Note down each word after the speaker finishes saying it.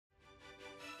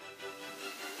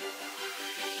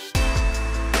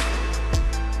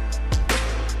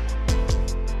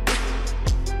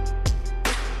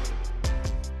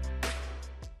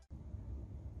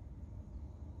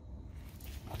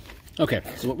Okay,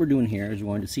 so what we're doing here is we're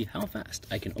going to see how fast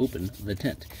I can open the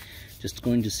tent. Just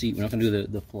going to see, we're not going to do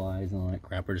the flies and all that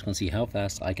crap, we're just going to see how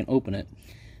fast I can open it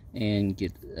and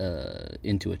get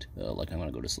into it like I want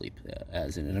to go to sleep,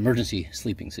 as in an emergency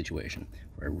sleeping situation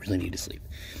where I really need to sleep.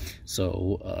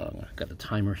 So I've got a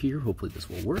timer here, hopefully this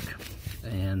will work,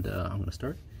 and I'm going to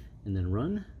start and then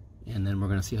run, and then we're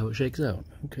going to see how it shakes out.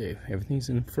 Okay, everything's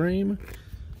in frame.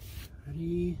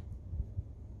 Ready,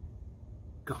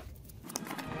 go.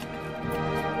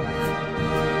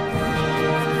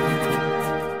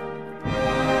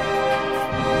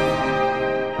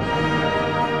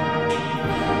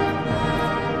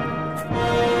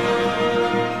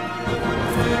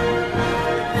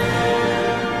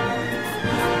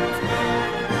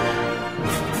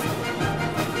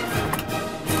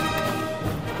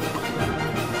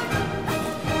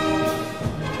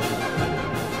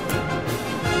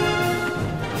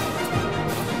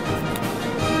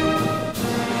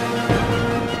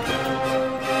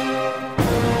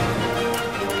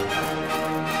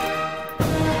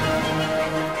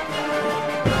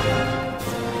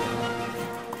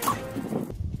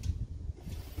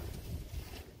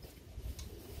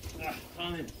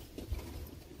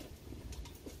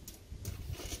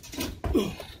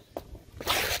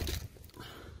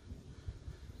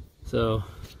 So,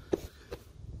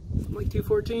 I'm like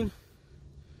 2:14.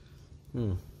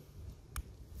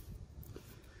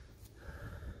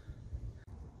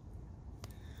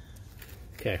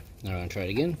 Okay, now I'm gonna try it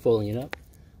again, folding it up.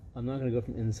 I'm not gonna go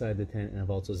from inside the tent, and I've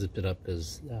also zipped it up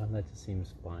because that just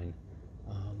seems fine.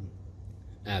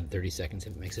 Add 30 seconds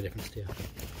if it makes a difference to you.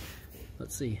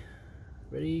 Let's see.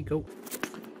 Ready, go.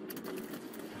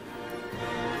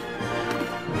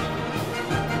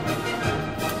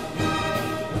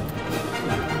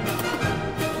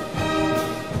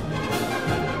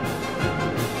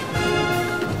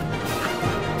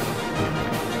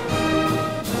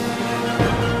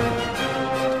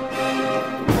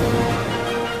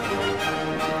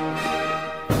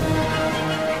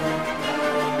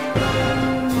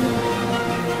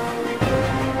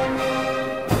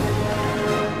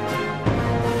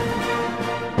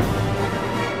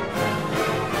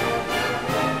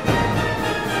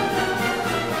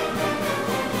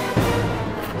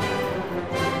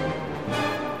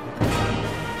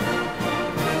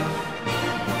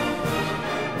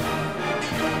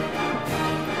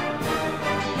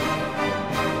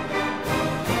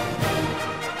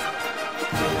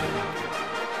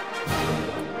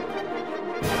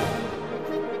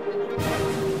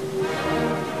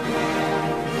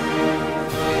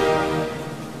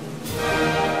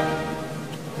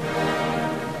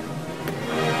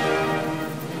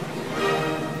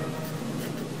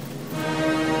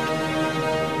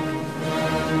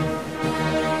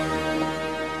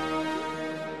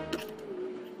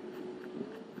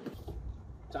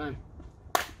 Time.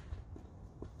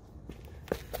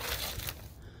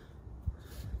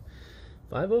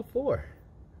 5:04.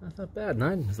 That's not bad.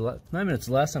 9 minutes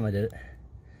the last time I did it.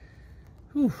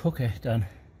 Whew, okay, done.